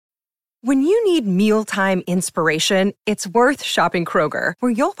When you need mealtime inspiration, it's worth shopping Kroger,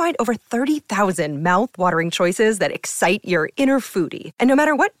 where you'll find over 30,000 mouth-watering choices that excite your inner foodie. And no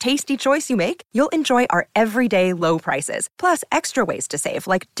matter what tasty choice you make, you'll enjoy our everyday low prices, plus extra ways to save,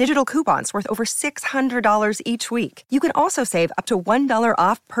 like digital coupons worth over $600 each week. You can also save up to $1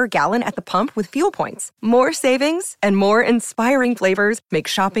 off per gallon at the pump with fuel points. More savings and more inspiring flavors make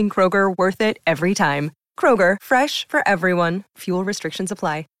shopping Kroger worth it every time. Kroger, fresh for everyone. Fuel restrictions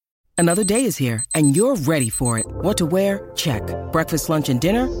apply. Another day is here, and you're ready for it. What to wear? Check. Breakfast, lunch, and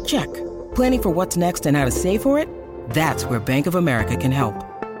dinner? Check. Planning for what's next and how to save for it? That's where Bank of America can help.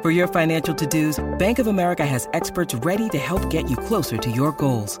 For your financial to-dos, Bank of America has experts ready to help get you closer to your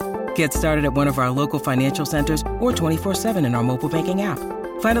goals. Get started at one of our local financial centers or 24/7 in our mobile banking app.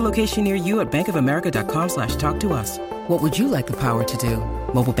 Find a location near you at bankofamerica.com/talktous. What would you like the power to do?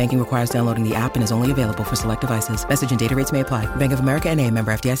 Mobile banking requires downloading the app and is only available for select devices. Message and data rates may apply. Bank of America N.A.,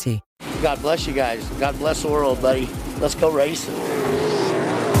 member FDIC. God bless you guys. God bless the world, buddy. Let's go racing.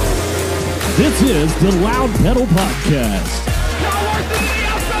 This is the Loud Pedal Podcast.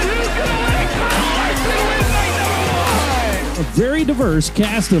 A very diverse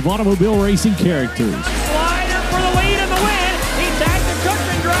cast of automobile racing characters. Slider for the lead in the win. He tagged the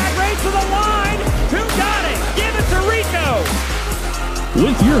Cookman drag race to the line. Who got it? Give it to Rico.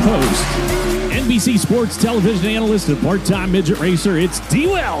 With your host, NBC Sports television analyst and part-time midget racer, it's D.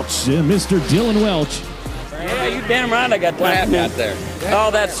 Welch and Mr. Dylan Welch. Yeah, you damn right I got time. What happened out there? Oh,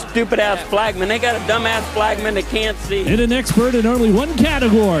 that stupid-ass flagman. They got a dumbass flagman that can't see. And an expert in only one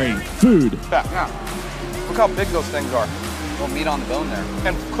category, food. Yeah, look how big those things are. Little meat on the bone there.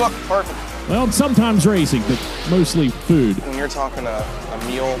 And cooked perfect. Well, sometimes racing, but mostly food. When you're talking a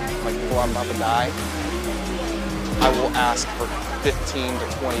meal, like before I'm about to die, I will ask for 15 to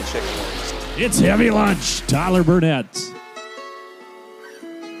 20 chicken wings. It's Heavy Lunch, Tyler Burnett.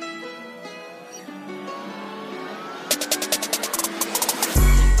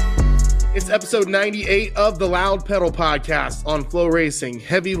 It's episode 98 of the Loud Pedal Podcast on Flow Racing.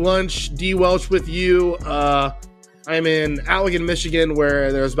 Heavy Lunch, D. Welch with you. I'm in Allegan, Michigan,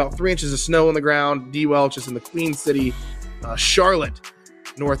 where there's about 3 inches of snow on the ground. D. Welch is in the Queen City, Charlotte,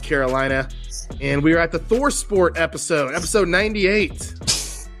 North Carolina. And we are at the Thor Sport episode 98.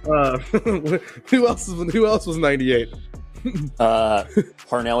 Who else was 98?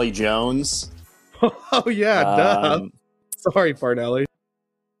 Parnelli Jones. Oh, yeah, duh. Sorry, Parnelli.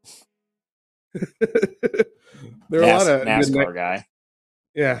 There are a lot of NASCAR guy.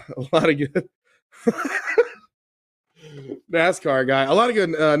 Yeah, a lot of good NASCAR guy. A lot of good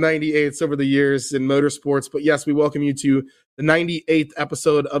 98s over the years in motorsports. But yes, we welcome you to the 98th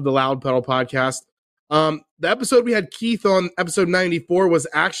episode of the Loud Pedal Podcast. The episode we had Keith on, episode 94, was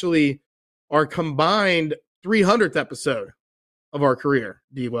actually our combined 300th episode of our career,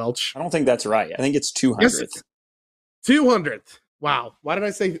 D. Welch. I don't think that's right. I think it's 200th. Yes, 200th. Wow. Why do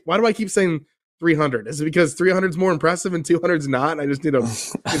I keep saying 300? Is it because 300 is more impressive and 200 is not? I just need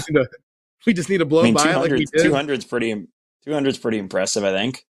to we just need to blow by it like we did. 200's pretty impressive, I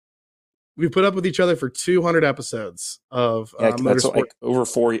think. We put up with each other for 200 episodes of that's motorsport. like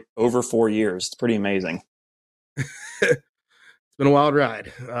over 4 years. It's pretty amazing. It's been a wild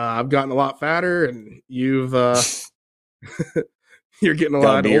ride. I've gotten a lot fatter, and you've you're getting a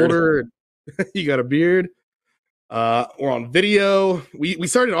lot older. You got a beard. We're on video. We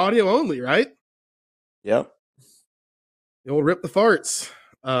started audio only, right? Yep. The old rip the farts.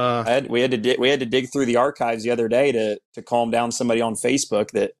 We had to dig through the archives the other day to calm down somebody on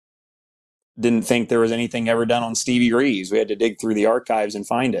Facebook that didn't think there was anything ever done on Stevie Reeves. We had to dig through the archives and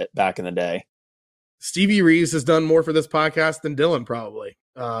find it back in the day. Stevie Reeves has done more for this podcast than Dylan, probably.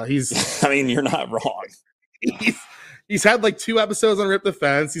 He's. I mean, you're not wrong. He's had like 2 episodes on Rip the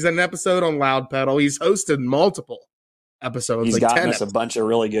Fence. He's had an episode on Loud Pedal. He's hosted multiple episodes. He's like gotten 10 us a bunch of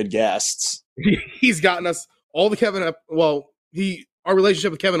really good guests. He's gotten us all the Kevin. Our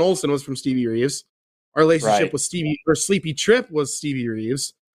relationship with Kevin Olsen was from Stevie Reeves. Our relationship with Sleepy Trip was Stevie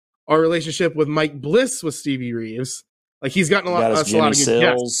Reeves. Our relationship with Mike Bliss was Stevie Reeves. Like, he's gotten a lot of good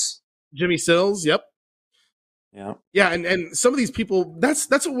guests. Jimmy Sills, yep. Yeah. Yeah, and some of these people, that's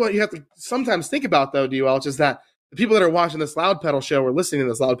what you have to sometimes think about, though, D. Welch, is that the people that are watching this Loud Pedal show or listening to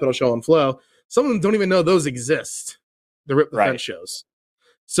this Loud Pedal show on Flow, some of them don't even know those exist, the Rip the Fence shows.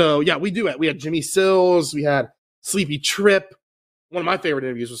 So, yeah, we do it. We had Jimmy Sills. We had Sleepy Trip. One of my favorite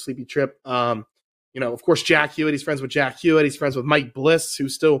interviews was Sleepy Trip. Of course, Jack Hewitt. He's friends with Jack Hewitt. He's friends with Mike Bliss, who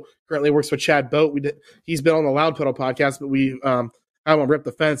still currently works with Chad Boat. He's been on the Loud Pedal podcast, but we have on Rip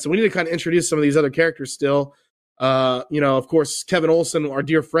the Fence. So we need to kind of introduce some of these other characters still. Of course, Kevin Olsen, our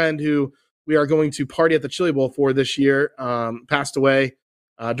dear friend, who we are going to party at the Chili Bowl for this year, passed away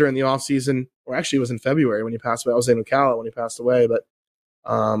during the offseason, or actually it was in February when he passed away. I was in Ocala when he passed away. But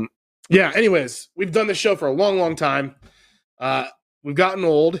yeah, anyways, we've done this show for a long, long time. We've gotten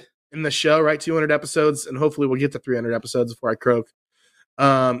old in the show, right? 200 episodes, and hopefully we'll get to 300 episodes before I croak.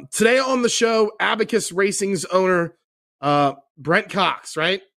 Today on the show, Abacus Racing's owner, Brent Cox,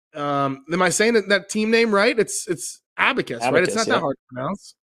 right? Am I saying that team name right? It's Abacus, right? It's not that hard to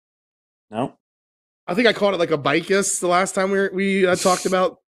pronounce. No. I think I called it like a Bicus the last time we talked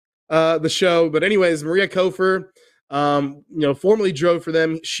about the show. But anyways, Maria Kofer, formerly drove for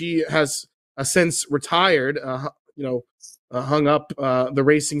them. She has since retired, hung up the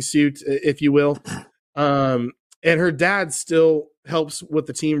racing suit, if you will. And her dad still helps with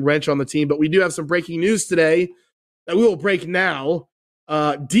the team, wrench on the team. But we do have some breaking news today that we will break now.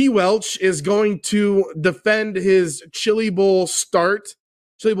 D. Welch is going to defend his Chili Bowl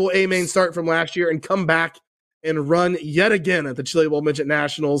A main start from last year and come back and run yet again at the Chili Bowl Midget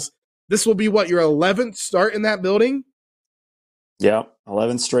Nationals. This will be your 11th start in that building? Yeah,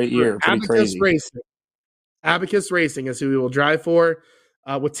 11th straight year. Pretty crazy. Abacus Racing is who we will drive for,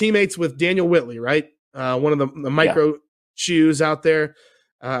 with teammates with Daniel Whitley, right? One of the micro shoes out there,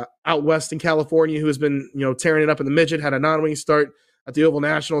 out west in California, who has been tearing it up in the midget, had a non-wing start at the Oval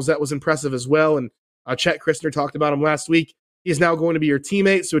Nationals. That was impressive as well. And Chet Christner talked about him last week. He is now going to be your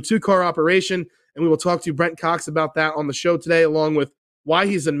teammate, so a 2-car operation, and we will talk to Brent Cox about that on the show today, along with why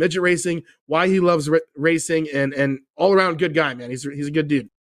he's in midget racing, why he loves racing, and all-around good guy, man. He's a good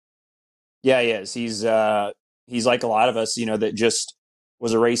dude. Yeah, he is. He's like a lot of us, that just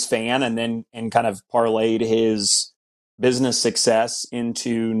was a race fan and kind of parlayed his business success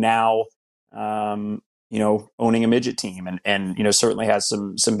into now, owning a midget team and certainly has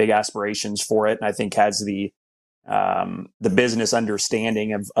some big aspirations for it. And I think has the business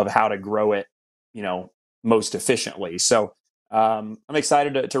understanding of how to grow it, most efficiently. So I'm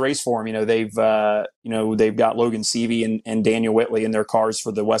excited to race for him. They've got Logan Seavey and Daniel Whitley in their cars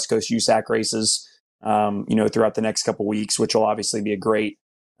for the West Coast USAC races, throughout the next couple of weeks, which will obviously be a great,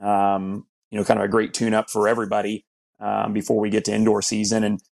 kind of a great tune up for everybody before we get to indoor season.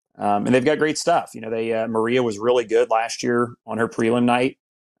 And they've got great stuff. Maria was really good last year on her prelim night,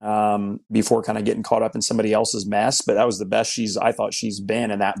 before kind of getting caught up in somebody else's mess. But that was the best I thought she's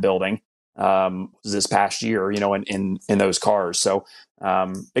been in that building this past year, in those cars. So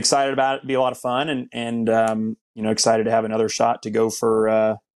excited about it. It'll be a lot of fun and excited to have another shot to go for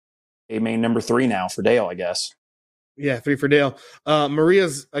a main number 3 now for Dale, I guess. Yeah, 3 for Dale.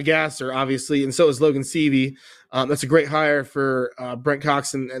 Maria's a gasser, obviously, and so is Logan Seavey. That's a great hire for Brent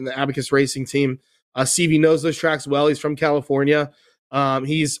Cox and the Abacus Racing team. Seavey knows those tracks well. He's from California.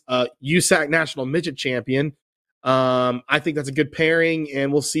 He's a USAC National Midget Champion. I think that's a good pairing,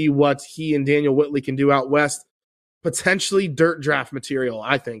 and we'll see what he and Daniel Whitley can do out west. Potentially dirt draft material,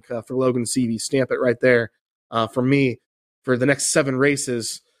 I think, for Logan Seavey. Stamp it right there for me for the next 7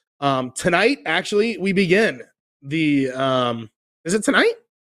 races. Tonight, actually, we begin the is it tonight?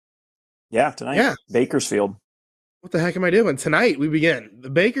 Yeah, tonight. Yeah. Bakersfield. What the heck am I doing? Tonight we begin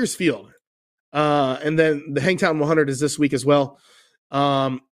the Bakersfield. And then the Hangtown 100 is this week as well.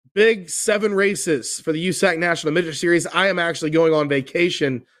 Big 7 races for the USAC National Midget Series. I am actually going on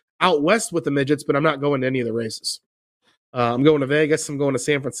vacation out west with the midgets, but I'm not going to any of the races. I'm going to Vegas. I'm going to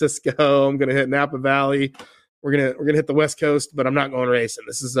San Francisco. I'm going to hit Napa Valley. We're gonna hit the West Coast, but I'm not going racing.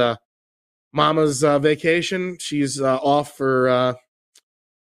 This is Mama's vacation. She's off for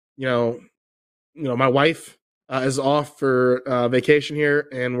my wife is off for vacation here,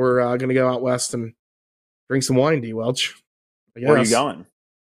 and we're gonna go out west and drink some wine. D. Welch. Where are you going?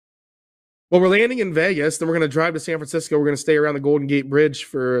 Well, we're landing in Vegas, then we're going to drive to San Francisco. We're going to stay around the Golden Gate Bridge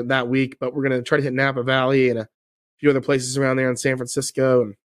for that week, but we're going to try to hit Napa Valley and a few other places around there in San Francisco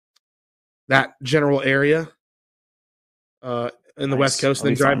and that general area in the West Coast, and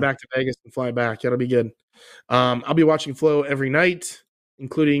then drive back to Vegas and fly back. It'll be good. I'll be watching Flow every night,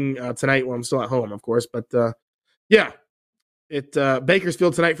 including tonight when I'm still at home, of course. But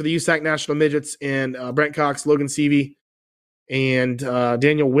Bakersfield tonight for the USAC National Midgets, and Brent Cox, Logan Seavey, and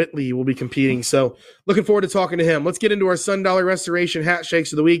Daniel Whitley will be competing. So looking forward to talking to him. Let's get into our Sundollar Restoration Hat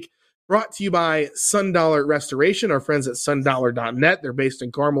Shakes of the Week, brought to you by Sundollar Restoration, our friends at sundollar.net. They're based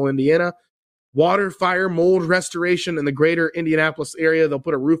in Carmel, Indiana. Water, fire, mold restoration in the greater Indianapolis area. They'll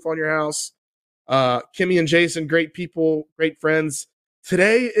put a roof on your house. Kimmy and Jason, great people, great friends.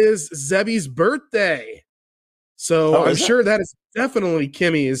 Today is Zebby's birthday. So I'm sure that is definitely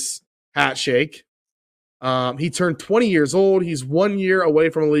Kimmy's hat shake. He turned 20 years old. He's 1 year away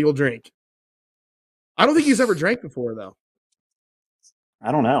from a legal drink. I don't think he's ever drank before, though.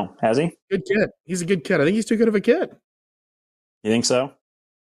 I don't know. Has he? Good kid. He's a good kid. I think he's too good of a kid. You think so?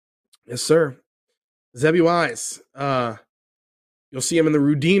 Yes, sir. Zebby Wise. You'll see him in the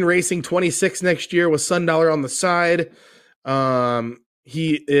Rudine Racing 26 next year with Sundollar on the side.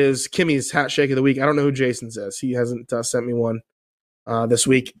 He is Kimmy's hat shake of the week. I don't know who Jason's is. He hasn't sent me one this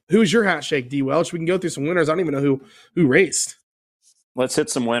week. Who's your hat shake, D. Welch? We can go through some winners. I don't even know who raced. Let's hit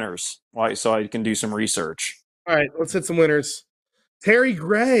some winners so I can do some research. All right, let's hit some winners. Terry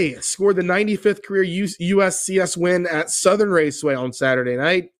Gray scored the 95th career USCS win at Southern Raceway on Saturday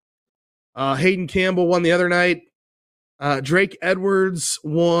night. Hayden Campbell won the other night. Drake Edwards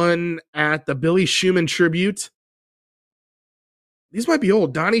won at the Billy Schumann Tribute. These might be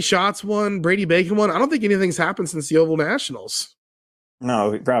old. Donnie Schatz won. Brady Bacon won. I don't think anything's happened since the Oval Nationals.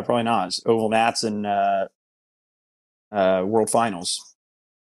 No, probably not. It's Oval Nats and World Finals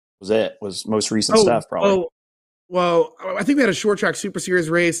was most recent stuff probably. Well, I think we had a short track Super Series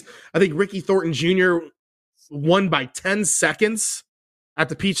race. I think Ricky Thornton Jr. won by 10 seconds at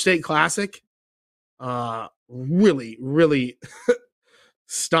the Peach State Classic. Really, really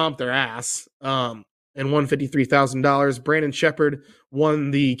stomped their ass and won $53,000. Brandon Shepard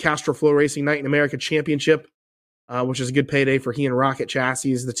won the Castro Flow Racing Night in America Championship, which is a good payday for he and Rocket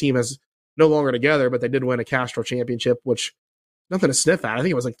Chassis. The team is no longer together, but they did win a Castro Championship, which nothing to sniff at. I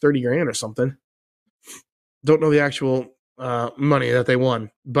think it was like $30,000 or something. Don't know the actual money that they won,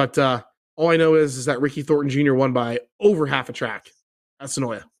 but all I know is that Ricky Thornton Jr. won by over half a track at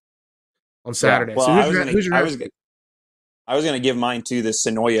Sonoya on Saturday. Yeah, well, so I was going to give mine to the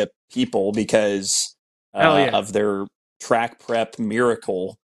Sonoya people because of their track prep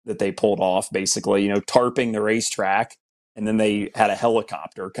miracle that they pulled off, basically, tarping the racetrack. And then they had a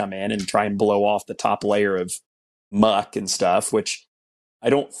helicopter come in and try and blow off the top layer of muck and stuff, which I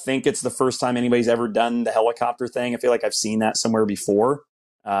don't think it's the first time anybody's ever done the helicopter thing. I feel like I've seen that somewhere before.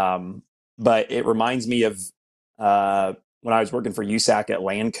 But it reminds me of when I was working for USAC at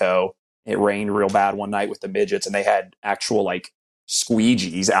Landco. It rained real bad one night with the midgets, and they had actual like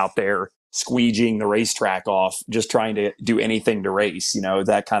squeegees out there squeegeeing the racetrack off, just trying to do anything to race,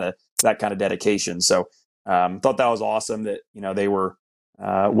 that kind of dedication. So thought that was awesome that, they were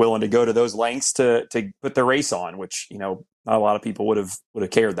willing to go to those lengths to put the race on, which, not a lot of people would have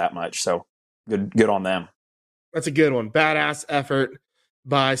cared that much. So good on them. That's a good one. Badass effort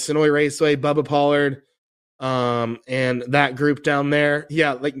by Sonoy Raceway, Bubba Pollard, and that group down there.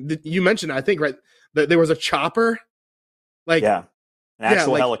 Yeah, like you mentioned, I think, right, that there was a chopper. Like, yeah, an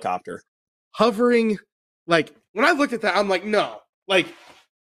actual helicopter. Hovering. Like, when I looked at that, I'm like, no. Like,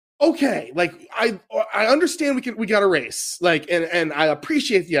 okay, like, I understand we got to race. Like, and I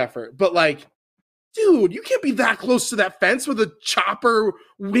appreciate the effort, but like, dude, you can't be that close to that fence with a chopper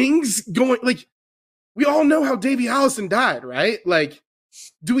wings going. Like, we all know how Davey Allison died, right? Like,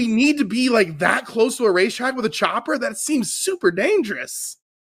 do we need to be like that close to a racetrack with a chopper? That seems super dangerous.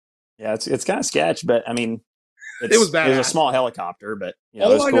 Yeah, it's kind of sketch, but I mean, it was bad. It was a small helicopter, but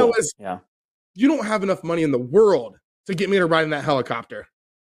all I know is you don't have enough money in the world to get me to ride in that helicopter.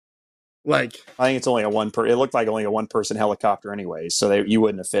 Like, I think it's only it looked like only a one-person helicopter anyways, so you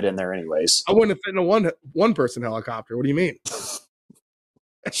wouldn't have fit in there anyways. I wouldn't have fit in a one-person helicopter. What do you mean?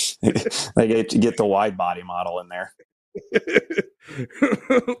 They get the wide body model in there.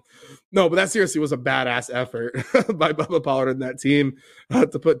 No, but that seriously was a badass effort by Bubba Pollard and that team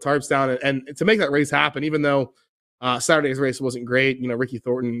to put tarps down and to make that race happen, even though Saturday's race wasn't great. Ricky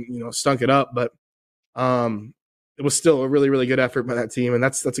Thornton, stunk it up, but it was still a really, really good effort by that team, and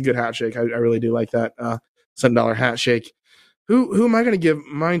that's a good hat shake. I really do like that $7 hat shake. Who am I going to give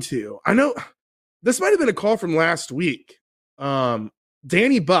mine to? I know this might have been a call from last week.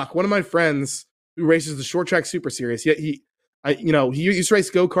 Danny Buck, one of my friends who races the short track Super Series. He used to race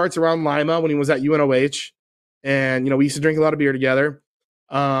go-karts around Lima when he was at UNOH, and we used to drink a lot of beer together.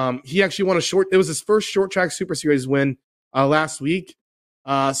 He actually won it was his first short track Super Series win last week.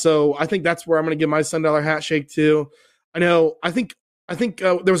 So I think that's where I'm going to give my $7 hat shake to. I think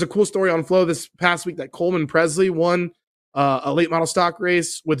there was a cool story on Flow this past week that Coleman Presley won a late model stock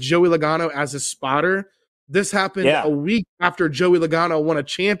race with Joey Logano as his spotter. This happened a week after Joey Logano won a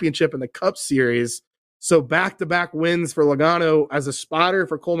championship in the Cup Series. So back-to-back wins for Logano as a spotter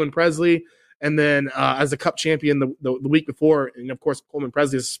for Coleman Presley, and then as a Cup champion the week before. And, of course, Coleman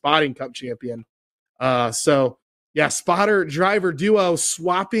Presley is a spotting Cup champion. Spotter-driver duo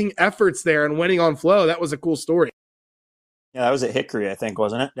swapping efforts there and winning on Flow. That was a cool story. Yeah, that was at Hickory, I think,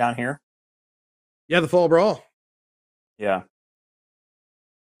 wasn't it, down here? Yeah, the Fall Brawl. Yeah.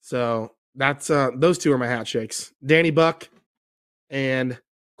 So that's those two are my hat shakes. Danny Buck and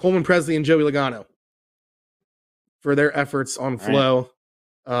Coleman Presley and Joey Logano for their efforts on Flow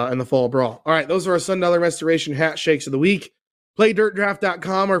and the Fall Brawl. All right, those are our $7 Restoration hat shakes of the week.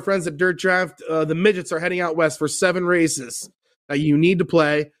 PlayDirtDraft.com. Our friends at Dirt Draft, the midgets are heading out west for 7 races that you need to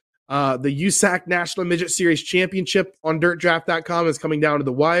play. The USAC National Midget Series Championship on DirtDraft.com is coming down to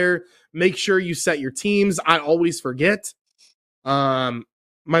the wire. Make sure you set your teams. I always forget. My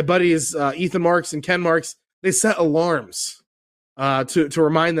buddies Ethan Marks and Ken Marks, they set alarms to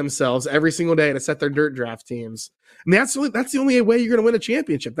remind themselves every single day to set their Dirt Draft teams. And that's the only way you're going to win a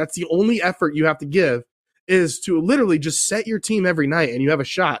championship. That's the only effort you have to give, is to literally just set your team every night, and you have a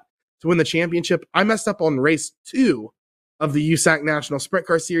shot to win the championship. I messed up on race 2 of the USAC National Sprint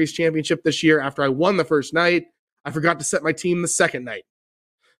Car Series Championship this year. After I won the first night, I forgot to set my team the second night.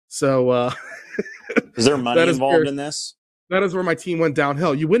 So is there money involved in this? That is where my team went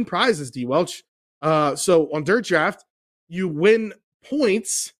downhill. You win prizes, D. Welch. So on Dirt Draft, you win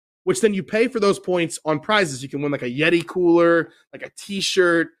points, which then you pay for those points on prizes. You can win like a Yeti cooler, like a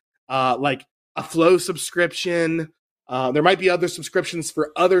T-shirt, like a Flow subscription. There might be other subscriptions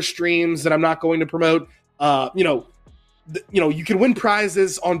for other streams that I'm not going to promote. You can win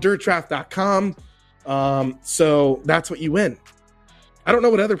prizes on DirtDraft.com. So that's what you win. I don't know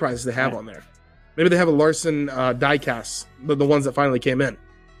what other prizes they have on there. Maybe they have a Larson diecast, the ones that finally came in.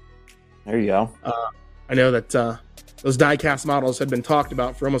 There you go. I know that those diecast models had been talked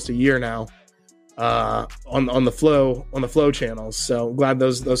about for almost a year now on the Flow channels. So glad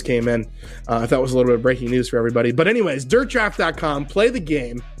those came in. I thought it was a little bit of breaking news for everybody. But anyways, DirtDraft.com, play the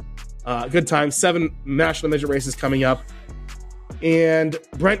game. Good time. 7 national midget races coming up. And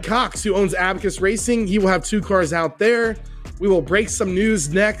Brent Cox, who owns Abacus Racing, he will have 2 cars out there. We will break some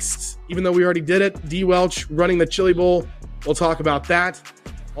news next, even though we already did it. D. Welch running the Chili Bowl. We'll talk about that,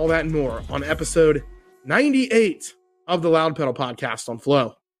 all that and more on episode 98 of the Loud Pedal Podcast on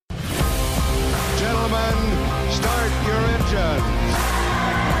Flow. Gentlemen, start your engines.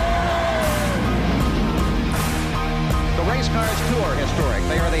 The race cars, too, are historic.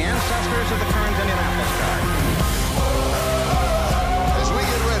 They are the ancestors of the current Indianapolis car. As we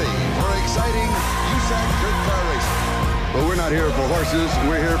get ready for exciting USAC dirt car racing. But we're not here for horses,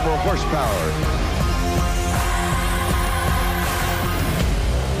 we're here for horsepower.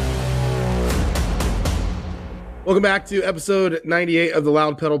 Welcome back to episode 98 of the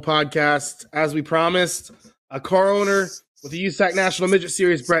Loud Pedal Podcast. As we promised, a car owner with the USAC National Midget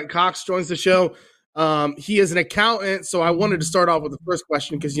Series, Brent Cox, joins the show. He is an accountant, so I wanted to start off with the first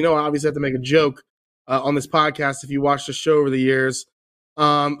question because, I obviously have to make a joke on this podcast if you watch the show over the years.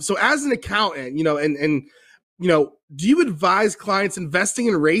 So as an accountant, do you advise clients investing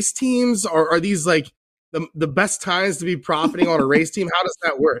in race teams, or are these like the best times to be profiting on a race team? How does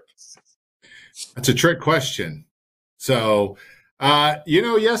that work? That's a trick question. So,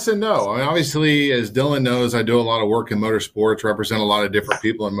 yes and no. I mean, obviously, as Dylan knows, I do a lot of work in motorsports, represent a lot of different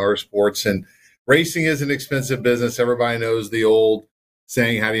people in motorsports, and racing is an expensive business. Everybody knows the old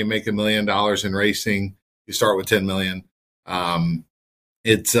saying, how do you make $1 million in racing? You start with 10 million.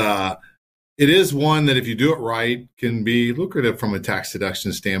 It is one that if you do it right can be lucrative from a tax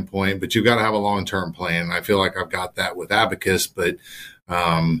deduction standpoint, but you've got to have a long-term plan. I feel like I've got that with Abacus, but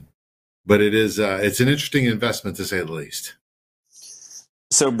it is it's an interesting investment to say the least.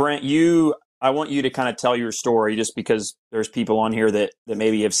 So Brent, I want you to kind of tell your story, just because there's people on here that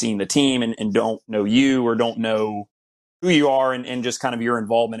maybe have seen the team and don't know you or don't know who you are and just kind of your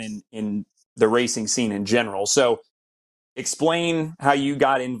involvement in the racing scene in general. So explain how you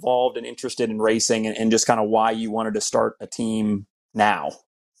got involved and interested in racing and just kind of why you wanted to start a team now.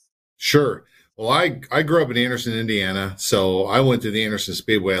 Sure. Well, I grew up in Anderson, Indiana, so I went to the Anderson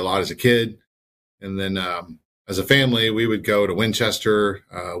Speedway a lot as a kid. And then as a family, we would go to Winchester.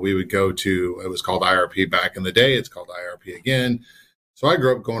 We would go to, it was called IRP back in the day. It's called IRP again. So I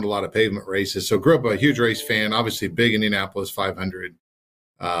grew up going to a lot of pavement races. So grew up a huge race fan, obviously big Indianapolis 500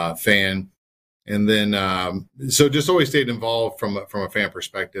 fan. And then, so just always stayed involved from a fan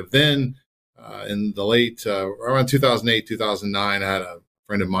perspective. Then in the late, around 2008, 2009, I had a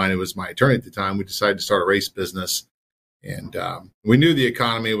friend of mine who was my attorney at the time. We decided to start a race business. And we knew the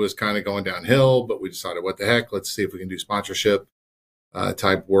economy was kind of going downhill, but we decided, what the heck, let's see if we can do sponsorship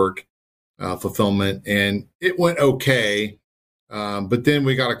type work, fulfillment. And it went okay. But then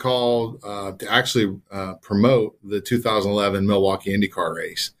we got a call to actually promote the 2011 Milwaukee IndyCar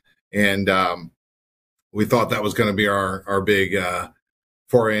race. And we thought that was going to be our big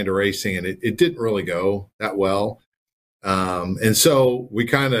foray into racing, and it didn't really go that well. And so we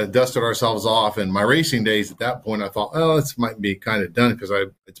kind of dusted ourselves off. And my racing days at that point, I thought, oh, this might be kind of done, because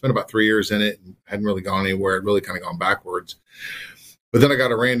it's been about 3 years in it and hadn't really gone anywhere. It really kind of gone backwards. But then I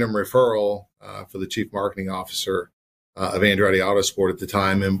got a random referral for the chief marketing officer of Andretti Autosport at the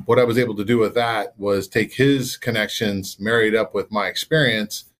time. And what I was able to do with that was take his connections married up with my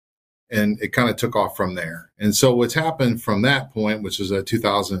experience, and it kind of took off from there. And so what's happened from that point, which was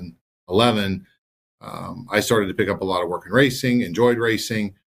 2011, I started to pick up a lot of work in racing, enjoyed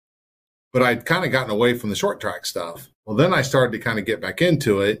racing, but I'd kind of gotten away from the short track stuff. Well, then I started to kind of get back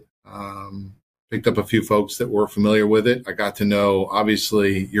into it. Picked up a few folks that were familiar with it. I got to know,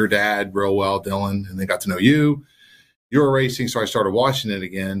 obviously, your dad real well, Dylan, and then got to know you. You were racing, so I started watching it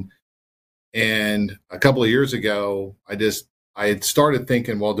again. And a couple of years ago, I had started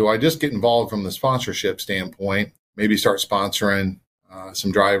thinking, well, do I just get involved from the sponsorship standpoint, maybe start sponsoring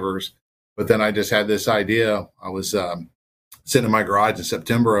some drivers? But then I just had this idea. I was sitting in my garage in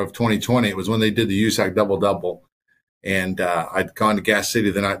September of 2020. It was when they did the USAC double-double. And I'd gone to Gas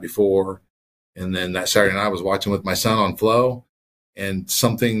City the night before. And then that Saturday night I was watching with my son on Flow, and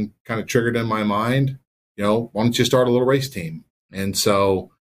something kind of triggered in my mind, why don't you start a little race team? And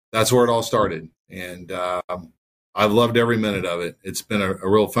so that's where it all started. And I've loved every minute of it. It's been a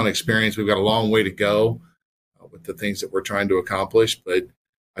real fun experience. We've got a long way to go with the things that we're trying to accomplish, but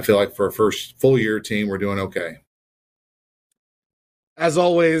I feel like for a first full year team, we're doing okay. As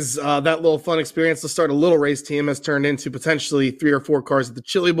always, that little fun experience to start a little race team has turned into potentially 3 or 4 cars at the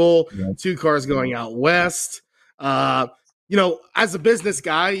Chili Bowl, 2 cars going out west. As a business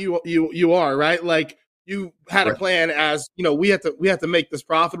guy, you are, right? Like, you had a plan as, we have to make this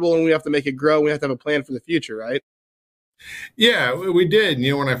profitable, and we have to make it grow. We have to have a plan for the future, right? Yeah, we did.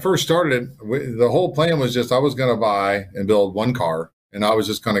 When I first started, the whole plan was just I was going to buy and build 1 car, and I was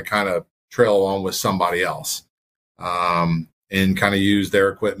just going to kind of trail along with somebody else. And kind of use their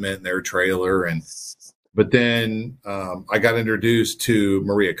equipment and their trailer. But then I got introduced to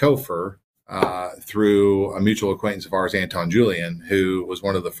Maria Kofer through a mutual acquaintance of ours, Anton Julian, who was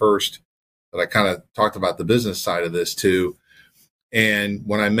one of the first that I kind of talked about the business side of this to. And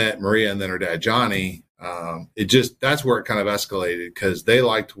when I met Maria and then her dad, Johnny, that's where it kind of escalated, because they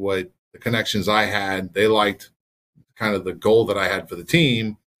liked what the connections I had. They liked kind of the goal that I had for the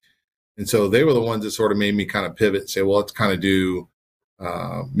team. And so they were the ones that sort of made me kind of pivot and say, well, let's kind of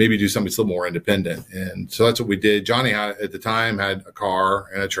maybe do something a little more independent. And so that's what we did. Johnny at the time had a car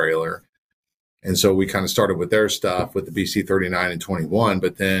and a trailer. And so we kind of started with their stuff with the BC 39 and 21,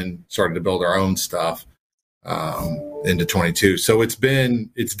 but then started to build our own stuff into 22. So it's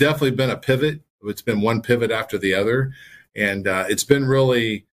definitely been a pivot. It's been one pivot after the other. And it's been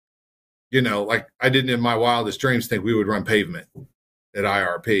really, like I didn't in my wildest dreams think we would run pavement at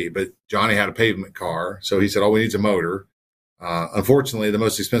IRP, but Johnny had a pavement car. So he said, all we need is a motor. Unfortunately, the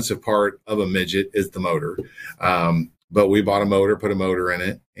most expensive part of a midget is the motor. But we bought a motor, put a motor in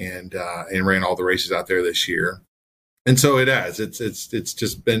it, and ran all the races out there this year. And so it has,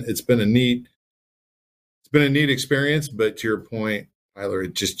 it's been a neat experience, but to your point, Tyler,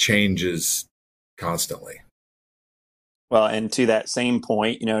 it just changes constantly. Well, and to that same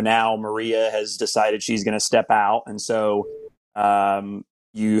point, now Maria has decided she's going to step out. And so,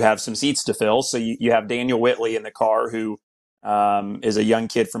 you have some seats to fill. So you have Daniel Whitley in the car, who is a young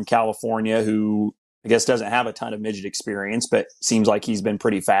kid from California who I guess doesn't have a ton of midget experience, but seems like he's been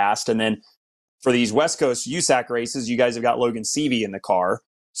pretty fast. And then for these West Coast USAC races, you guys have got Logan Seavey in the car.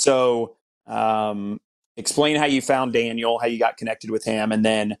 So explain how you found Daniel, how you got connected with him, and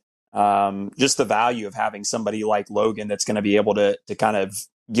then just the value of having somebody like Logan that's going to be able to kind of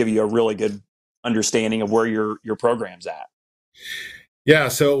give you a really good understanding of where your program's at. Yeah.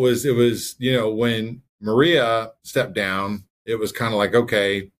 So it was, when Maria stepped down, it was kind of like,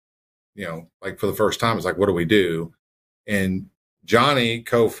 okay, like for the first time, it's like, what do we do? And Johnny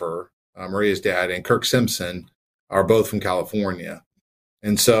Kofer, Maria's dad, and Kirk Simpson are both from California.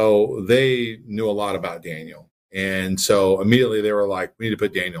 And so they knew a lot about Daniel. And so immediately they were like, we need to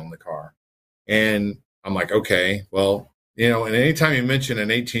put Daniel in the car. And I'm like, okay, well, and anytime you mention an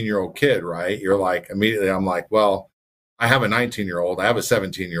 18-year-old kid, right, you're like, immediately I'm like, well, I have a 19-year-old, I have a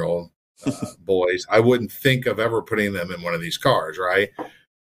 17-year-old boys. I wouldn't think of ever putting them in one of these cars, right?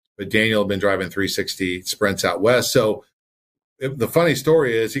 But Daniel had been driving 360 sprints out west. So the funny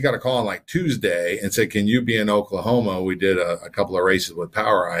story is he got a call on like Tuesday and said, can you be in Oklahoma? We did a couple of races with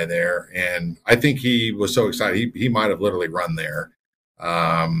Power Eye there. And I think he was so excited. He might have literally run there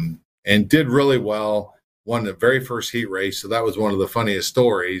and did really well. Won the very first heat race. So that was one of the funniest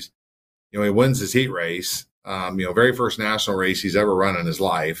stories. He wins his heat race, very first national race he's ever run in his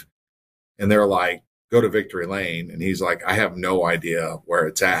life. And they're like, go to Victory Lane. And he's like, I have no idea where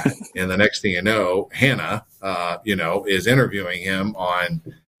it's at. And the next thing you know, Hannah, is interviewing him on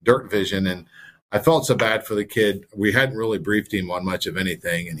Dirt Vision. And I felt so bad for the kid. We hadn't really briefed him on much of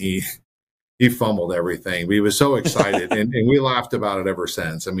anything. And he he fumbled everything. He was so excited, and we laughed about it ever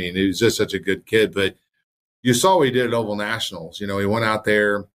since. I mean, he was just such a good kid. But you saw what he did at Oval Nationals. You know, he went out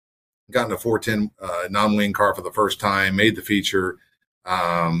there, got in a 410 non-wing car for the first time, made the feature.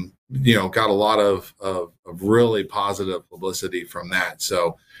 You know, got a lot of really positive publicity from that.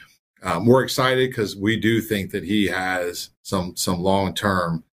 So we're excited because we do think that he has some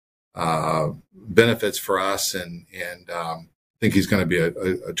long-term benefits for us, and think he's going to be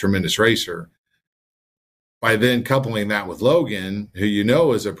a tremendous racer. By then coupling that with Logan, who you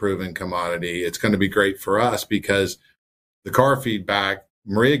know is a proven commodity, it's going to be great for us because the car feedback,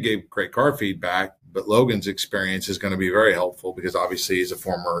 Maria gave great car feedback, but Logan's experience is going to be very helpful because obviously he's a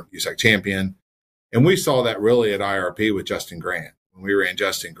former USAC champion. And we saw that really at IRP with Justin Grant. When we ran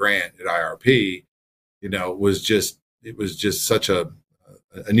Justin Grant at IRP, you know, it was just such a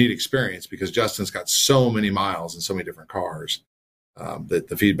neat experience because Justin's got so many miles and so many different cars that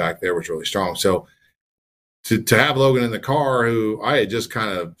the feedback there was really strong. So to have Logan in the car, who I had just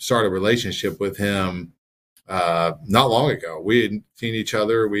kind of started a relationship with him not long ago. We hadn't seen each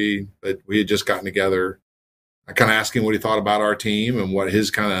other. But we had just gotten together. I kind of asked him what he thought about our team and what's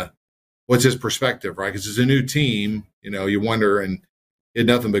his perspective, right? Because it's a new team, you know, you wonder, and he had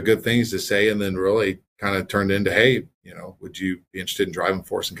nothing but good things to say. And then really kind of turned into, hey, you know, would you be interested in driving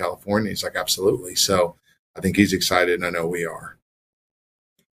for us in California? He's like, absolutely. So I think he's excited, and I know we are.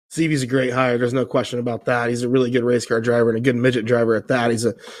 Stevie's a great hire. There's no question about that. He's a really good race car driver and a good midget driver at that. He's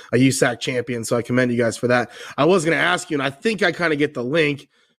a USAC champion, so I commend you guys for that. I was going to ask you, and I think I kind of get the link,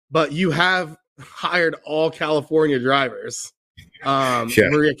 but you have hired all California drivers.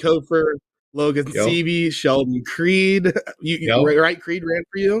 Maria Kofer, Logan Seavey, Sheldon Creed. Right? Creed ran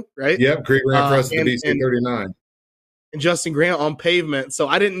for you, right? Yep, Creed ran for us at the BC 39. And Justin Grant on pavement. So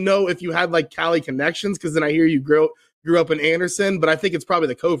I didn't know if you had like Cali connections, because then I hear you grew up in Anderson, but I think it's probably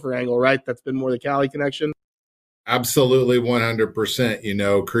the Kofer angle, right? That's been more the Cali connection. Absolutely, 100%. You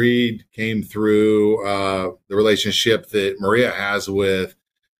know, Creed came through the relationship that Maria has with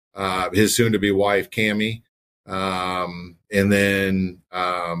his soon-to-be wife, Cammie. And then,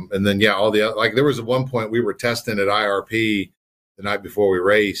 yeah, all the other, like there was at one point we were testing at IRP the night before we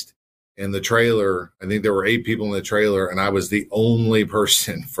raced, and the trailer, I think there were 8 people in the trailer, and I was the only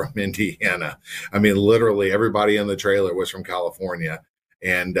person from Indiana. I mean, literally everybody in the trailer was from California.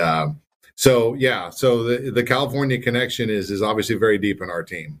 And so the California connection is obviously very deep in our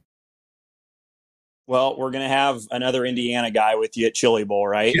team. Well, we're going to have another Indiana guy with you at Chili Bowl,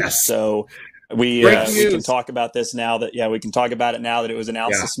 right? Yes. So we can talk about this now we can talk about it now that it was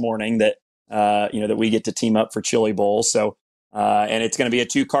announced this morning that, that we get to team up for Chili Bowl. So, and it's going to be a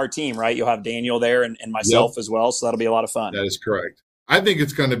 2-car team, right? You'll have Daniel there and myself as well. So that'll be a lot of fun. That is correct. I think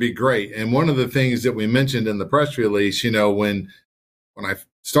it's going to be great. And one of the things that we mentioned in the press release, you know, when I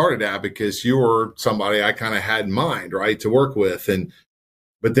started Abacus, you were somebody I kind of had in mind, right, to work with.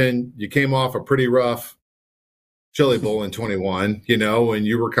 But then you came off a pretty rough Chili Bowl in 21, you know, and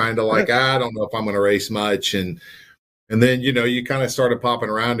you were kind of like, I don't know if I'm going to race much. And then, you know, you kind of started popping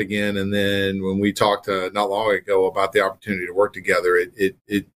around again. And then when we talked not long ago about the opportunity to work together,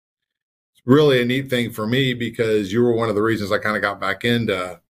 it's really a neat thing for me because you were one of the reasons I kind of got back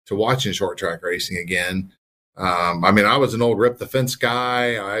into watching short track racing again. I mean, I was an old Rip the Fence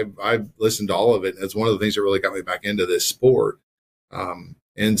guy. I've listened to all of it. It's one of the things that really got me back into this sport.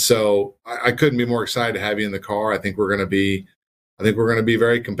 And so I couldn't be more excited to have you in the car. I think we're going to be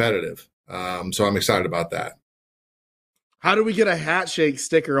very competitive. So I'm excited about that. How do we get a hat shake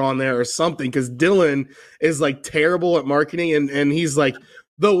sticker on there or something? Because Dylan is like terrible at marketing and he's like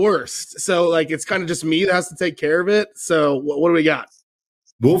the worst. So like, it's kind of just me that has to take care of it. So what do we got?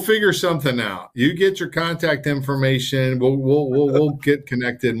 We'll figure something out. You get your contact information. We'll get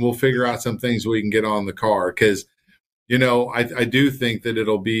connected and we'll figure out some things we can get on the car. Cause you know, I do think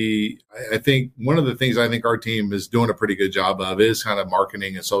that I think one of the things I think our team is doing a pretty good job of is kind of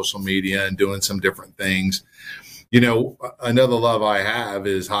marketing and social media and doing some different things. You know, another love I have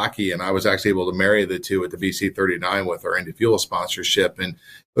is hockey, and I was actually able to marry the two at the BC 39 with our Indy Fuel sponsorship. And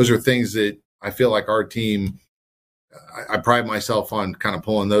those are things that I feel like our team, I pride myself on kind of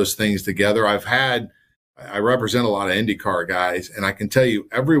pulling those things together. I represent a lot of IndyCar guys, and I can tell you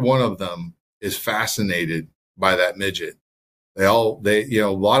every one of them is fascinated by that midget. A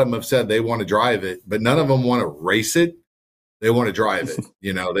lot of them have said they want to drive it, but none of them want to race it. They want to drive it.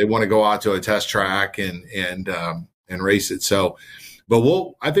 You know, they want to go out to a test track and race it. So,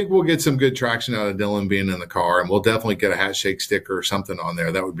 but I think we'll get some good traction out of Dylan being in the car, and we'll definitely get a hat shake sticker or something on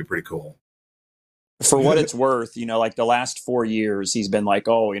there. That would be pretty cool. For what it's worth, you know, like the last 4 years, he's been like,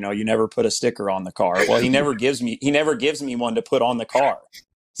 oh, you know, you never put a sticker on the car. Well, he never gives me one to put on the car.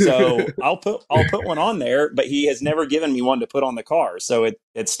 So I'll put one on there, but he has never given me one to put on the car. So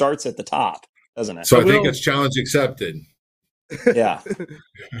it starts at the top, doesn't it? So I think it's challenge accepted. Yeah.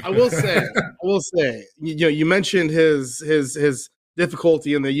 I will say, you mentioned his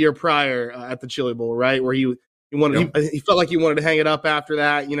difficulty in the year prior at the Chili Bowl, right? Where he felt like he wanted to hang it up after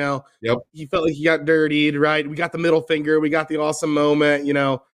that, Yep. He felt like he got dirtied, right? We got the middle finger, we got the awesome moment,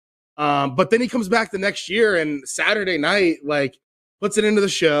 but then he comes back the next year and Saturday night, like, puts it into the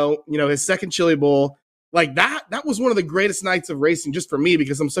show, his second Chili Bowl. Like that was one of the greatest nights of racing just for me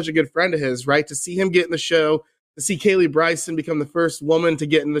because I'm such a good friend of his, right? To see him get in the show, to see Kaylee Bryson become the first woman to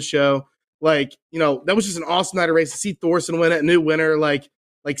get in the show. Like, that was just an awesome night of race. To see Thorson win it, new winner. Like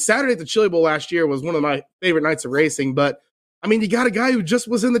Saturday at the Chili Bowl last year was one of my favorite nights of racing. But, I mean, you got a guy who just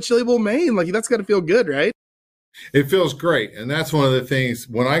was in the Chili Bowl main. Like, that's got to feel good, right? It feels great. And that's one of the things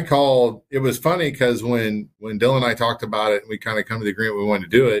when I called, it was funny because when Dylan and I talked about it and we kind of come to the agreement we wanted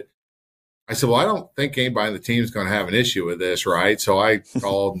to do it, I said, well, I don't think anybody on the team is going to have an issue with this, right? So I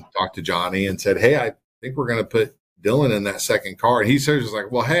called and talked to Johnny and said, hey, I think we're going to put Dylan in that second car. And he says,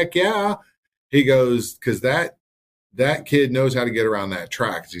 like, well, heck yeah. He goes, because that kid knows how to get around that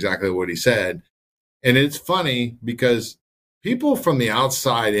track. It's exactly what he said. And it's funny because people from the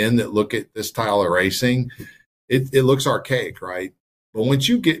outside in that look at this style of racing, it looks archaic, right? But once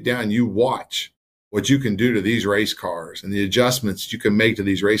you get down, you watch what you can do to these race cars and the adjustments you can make to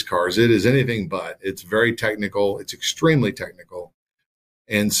these race cars. It is anything but. It's very technical. It's extremely technical.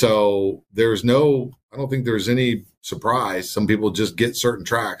 And so I don't think there's any surprise. Some people just get certain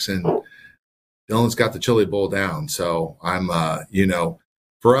tracks, and Dylan's got the Chili Bowl down. So I'm,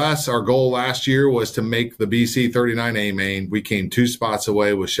 for us, our goal last year was to make the BC 39A main. We came 2 spots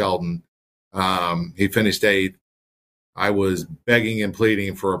away with Sheldon. He finished 8th. I was begging and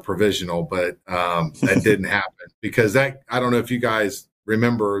pleading for a provisional, but that didn't happen because I don't know if you guys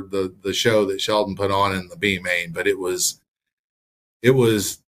remember the show that Sheldon put on in the B main, but it was,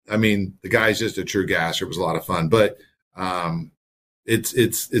 I mean, the guy's just a true gasser. It was a lot of fun, but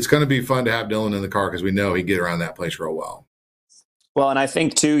it's going to be fun to have Dylan in the car because we know he can get around that place real well. Well, and I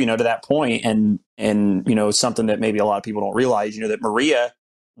think too, to that point, and something that maybe a lot of people don't realize, that Maria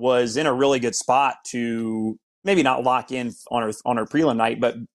was in a really good spot to maybe not lock in on her prelim night,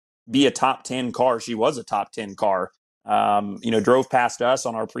 but be a top 10 car. She was a top 10 car. Drove past us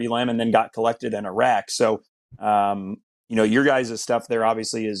on our prelim and then got collected in a wreck. So, your guys' stuff there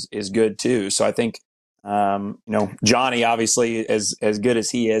obviously is good too. So I think, Johnny obviously as good as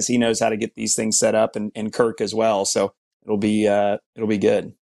he is, he knows how to get these things set up, and Kirk as well. So it'll be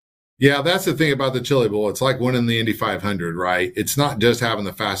good. Yeah, that's the thing about the Chili Bowl. It's like winning the Indy 500, right? It's not just having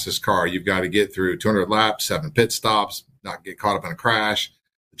the fastest car. You've got to get through 200 laps, 7 pit stops, not get caught up in a crash.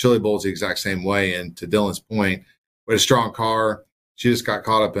 The Chili Bowl is the exact same way. And to Dylan's point, with a strong car, she just got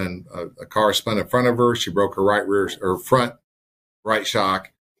caught up in a car spun in front of her. She broke her front right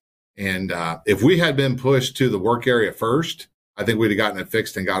shock. And if we had been pushed to the work area first, I think we'd have gotten it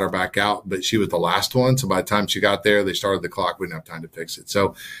fixed and got her back out, but she was the last one. So by the time she got there, they started the clock. We didn't have time to fix it.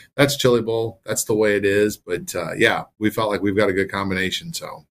 So that's Chili Bowl. That's the way it is. But yeah, we felt like we've got a good combination.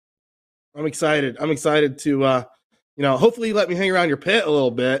 So I'm excited. To, hopefully you let me hang around your pit a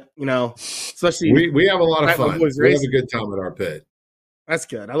little bit, especially. We have a lot of fun. We have a good time at our pit. That's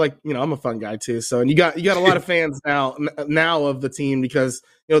good. I like, I'm a fun guy too. So, and you got a lot of fans now of the team because,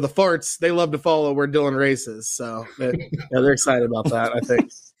 the farts, they love to follow where Dylan races. So they're excited about that, I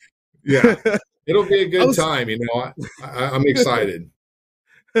think. Yeah, it'll be a good time. I'm excited.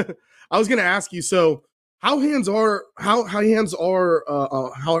 I was going to ask you, so how hands on?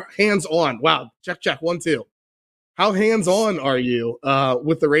 Wow. Check. 1, 2. How hands on are you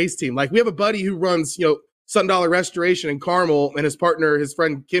with the race team? Like we have a buddy who runs, Sutton Dollar Restoration in Carmel, and his partner, his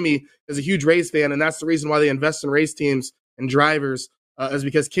friend Kimmy, is a huge race fan, and that's the reason why they invest in race teams and drivers, is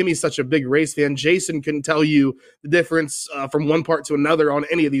because Kimmy's such a big race fan. Jason couldn't tell you the difference from one part to another on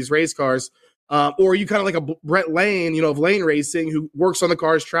any of these race cars. Or are you kind of like a Brent Lane, of Lane Racing, who works on the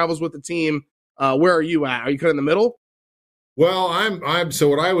cars, travels with the team? Where are you at? Are you kind of in the middle? Well, so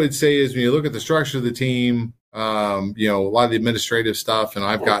what I would say is when you look at the structure of the team, a lot of the administrative stuff, and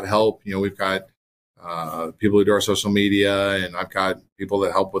I've got help. We've got people who do our social media, and I've got people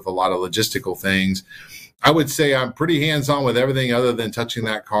that help with a lot of logistical things. I would say I'm pretty hands-on with everything other than touching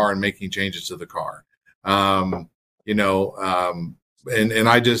that car and making changes to the car. And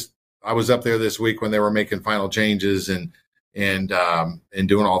I was up there this week when they were making final changes and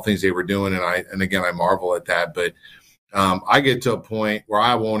doing all the things they were doing. And again, I marvel at that, but I get to a point where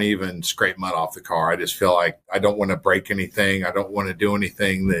I won't even scrape mud off the car. I just feel like I don't want to break anything. I don't want to do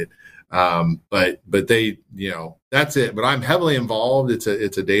anything that But they, that's it. But I'm heavily involved. It's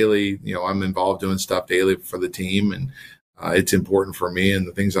a daily, I'm involved doing stuff daily for the team, and it's important for me and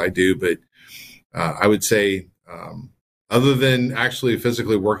the things I do. But I would say, other than actually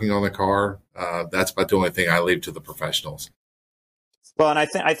physically working on the car, that's about the only thing I leave to the professionals. Well, and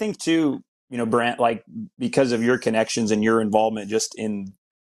I think too, Brent, like because of your connections and your involvement just in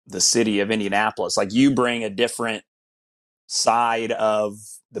the city of Indianapolis, like you bring a different side of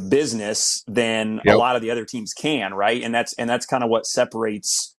the business than a lot of the other teams can, right? And that's kind of what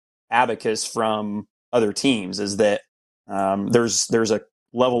separates Abacus from other teams, is that there's a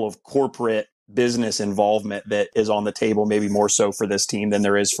level of corporate business involvement that is on the table, maybe more so for this team than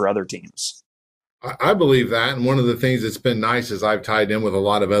there is for other teams. I believe that. And one of the things that's been nice is I've tied in with a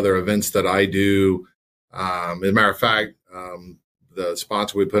lot of other events that I do. As a matter of fact, the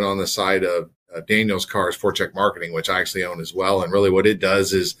sponsor we put on the side of Daniel's car is Forecheck Marketing, which I actually own as well. And really what it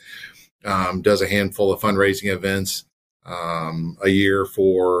does is does a handful of fundraising events a year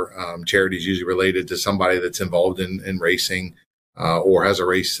for charities usually related to somebody that's involved in racing or has a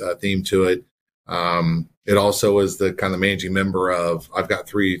race theme to it. It also is the kind of managing member of, I've got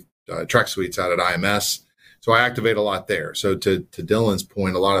 3 track suites out at IMS. So I activate a lot there. So to Dylan's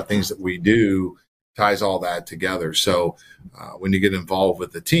point, a lot of things that we do ties all that together. So when you get involved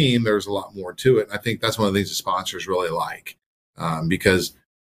with the team, there's a lot more to it. And I think that's one of the things the sponsors really like because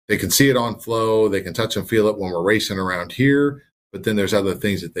they can see it on flow. They can touch and feel it when we're racing around here, but then there's other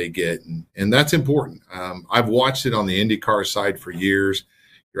things that they get. And that's important. I've watched it on the IndyCar side for years.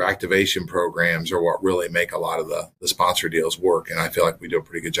 Your activation programs are what really make a lot of the sponsor deals work. And I feel like we do a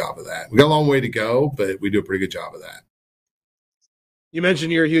pretty good job of that. We got a long way to go, but we do a pretty good job of that. You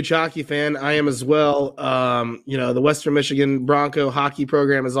mentioned you're a huge hockey fan. I am as well. The Western Michigan Bronco hockey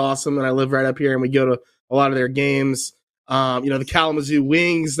program is awesome, and I live right up here, and we go to a lot of their games. The Kalamazoo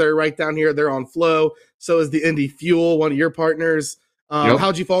Wings, they're right down here. They're on flow. So is the Indy Fuel, one of your partners.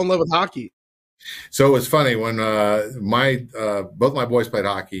 How'd you fall in love with hockey? So it was funny when both my boys played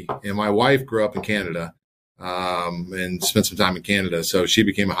hockey, and my wife grew up in Canada and spent some time in Canada. So she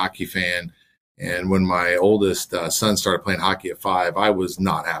became a hockey fan. And when my oldest son started playing hockey at 5, I was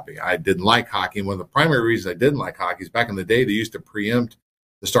not happy. I didn't like hockey. And one of the primary reasons I didn't like hockey is back in the day, they used to preempt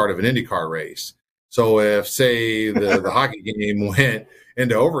the start of an IndyCar race. So if, say, the hockey game went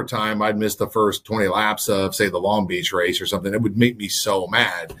into overtime, I'd miss the first 20 laps of, say, the Long Beach race or something. It would make me so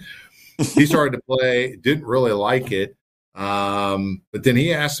mad. He started to play, didn't really like it. But then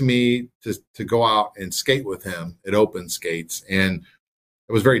he asked me to go out and skate with him at open skates. And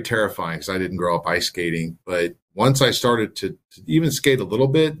it was very terrifying because I didn't grow up ice skating. But once I started to even skate a little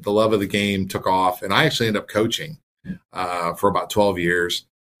bit, the love of the game took off. And I actually ended up coaching for about 12 years.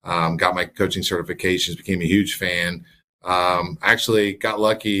 Got my coaching certifications, became a huge fan. Actually got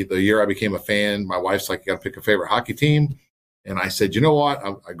lucky the year I became a fan. My wife's like, you got to pick a favorite hockey team. And I said, you know what?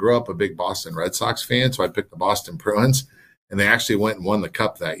 I grew up a big Boston Red Sox fan, so I picked the Boston Bruins, and they actually went and won the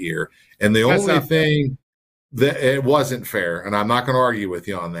Cup that year. And the only thing that it wasn't fair, and I'm not going to argue with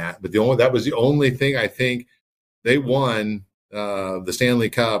you on that, but that was the only thing I think they won the Stanley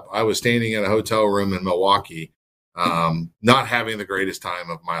Cup. I was standing in a hotel room in Milwaukee, not having the greatest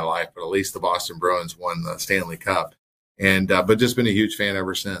time of my life, but at least the Boston Bruins won the Stanley Cup, and but just been a huge fan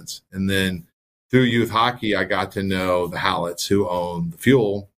ever since. And then through youth hockey, I got to know the Halletts, who own the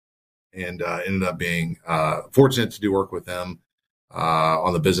Fuel, and ended up being fortunate to do work with them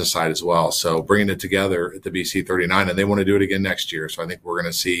on the business side as well. So bringing it together at the BC 39, and they want to do it again next year. So I think we're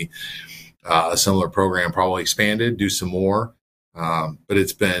going to see a similar program probably expanded, do some more. But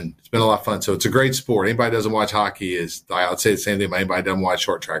it's been a lot of fun. So it's a great sport. Anybody that doesn't watch hockey I would say the same thing. But anybody that doesn't watch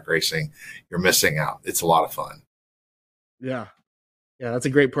short track racing, you're missing out. It's a lot of fun. Yeah. Yeah, that's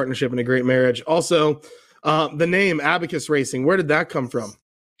a great partnership and a great marriage. Also, the name Abacus Racing, where did that come from?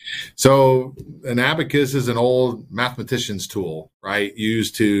 So an abacus is an old mathematician's tool, right?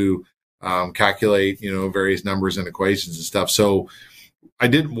 Used to calculate, various numbers and equations and stuff. So I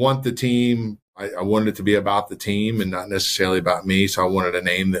didn't want the team. I wanted it to be about the team and not necessarily about me. So I wanted a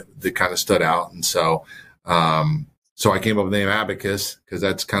name that kind of stood out. And so I came up with the name Abacus because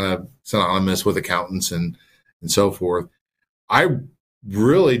that's kind of synonymous with accountants and so forth. I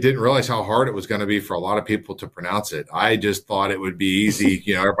really didn't realize how hard it was going to be for a lot of people to pronounce it. I just thought it would be easy.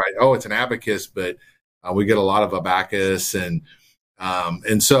 Everybody, it's an abacus, but we get a lot of Abacus. And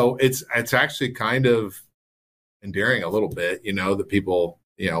so it's actually kind of endearing a little bit, that people,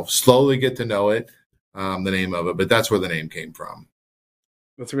 slowly get to know it, the name of it, but that's where the name came from.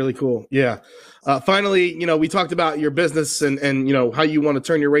 That's really cool. Yeah. Finally, we talked about your business and how you want to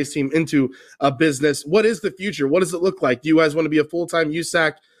turn your race team into a business. What is the future? What does it look like? Do you guys want to be a full-time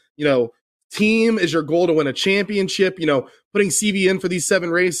USAC, team? Is your goal to win a championship? Putting CV in for these 7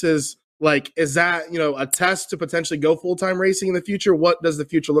 races, like, is that, a test to potentially go full-time racing in the future? What does the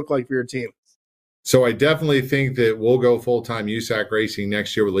future look like for your team? So I definitely think that we'll go full-time USAC racing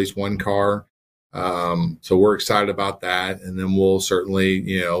next year with at least one car. So we're excited about that. And then we'll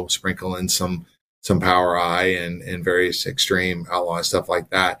certainly, sprinkle in some Power I and various extreme outlaw and stuff like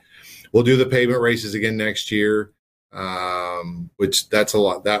that. We'll do the pavement races again next year, which that's a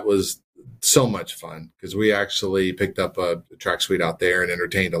lot. That was so much fun because we actually picked up a track suite out there and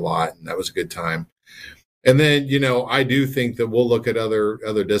entertained a lot, and that was a good time. And then, I do think that we'll look at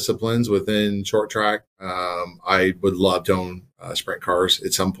other disciplines within short track. I would love to own sprint cars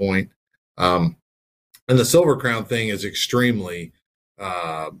at some point. And the Silver Crown thing is extremely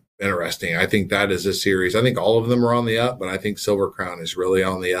interesting. I think that is a series. I think all of them are on the up, but I think Silver Crown is really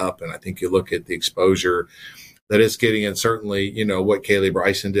on the up. And I think you look at the exposure that it's getting, and certainly, what Kaylee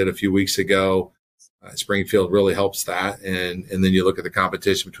Bryson did a few weeks ago, Springfield really helps that. And then you look at the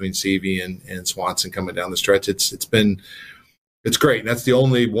competition between CV and Swanson coming down the stretch. It's great. And that's the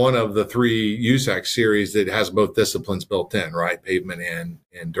only one of the 3 USAC series that has both disciplines built in, right? Pavement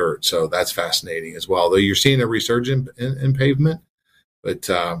and dirt. So that's fascinating as well, though you're seeing a resurgence in pavement. But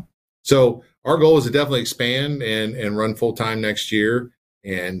so our goal is to definitely expand and run full time next year,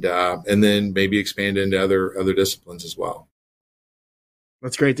 and then maybe expand into other disciplines as well.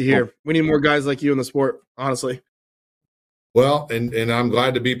 That's great to hear. We need more guys like you in the sport, honestly. Well, and I'm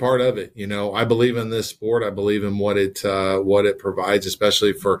glad to be part of it. I believe in this sport. I believe in what it provides,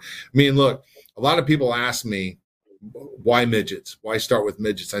 especially look, a lot of people ask me, why midgets? Why start with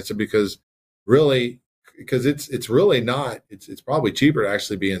midgets? I said, because it's really not, it's probably cheaper to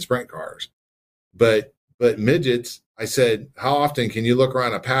actually be in sprint cars. But midgets, I said, how often can you look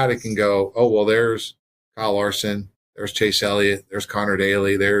around a paddock and go, oh, well, there's Kyle Larson, there's Chase Elliott, there's Connor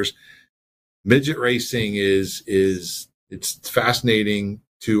Daly, there's midget racing it's fascinating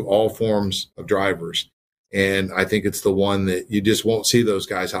to all forms of drivers. And I think it's the one that you just won't see those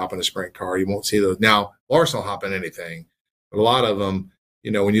guys hop in a sprint car. You won't see those. Now, Larson will hop in anything, but a lot of them,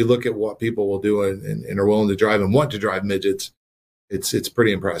 when you look at what people will do and are willing to drive and want to drive midgets, it's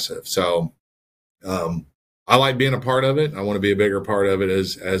pretty impressive. So I like being a part of it. I want to be a bigger part of it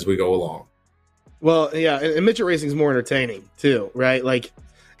as we go along. Well, yeah, and midget racing is more entertaining too, right? Like,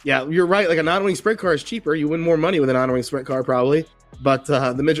 yeah, you're right. Like a non-wing sprint car is cheaper. You win more money with a non-wing sprint car probably, but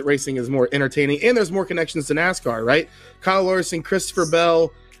the midget racing is more entertaining, and there's more connections to NASCAR, right? Kyle Larson, Christopher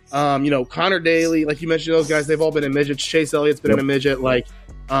Bell, Connor Daly, like you mentioned, those guys, they've all been in midgets. Chase Elliott's been in a midget. Like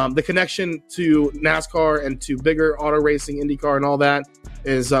the connection to NASCAR and to bigger auto racing, IndyCar, and all that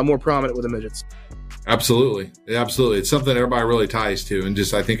is more prominent with the midgets. Absolutely. It's something everybody really ties to and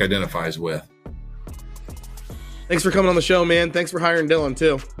just, I think, identifies with. Thanks for coming on the show, man. Thanks for hiring Dylan,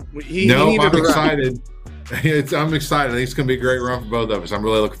 too. I'm excited. I'm excited. I think it's going to be a great run for both of us. I'm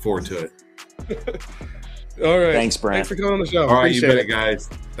really looking forward to it. All right. Thanks, Brent. Thanks for coming on the show. All right, you bet it, guys.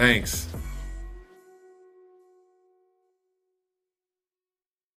 Thanks.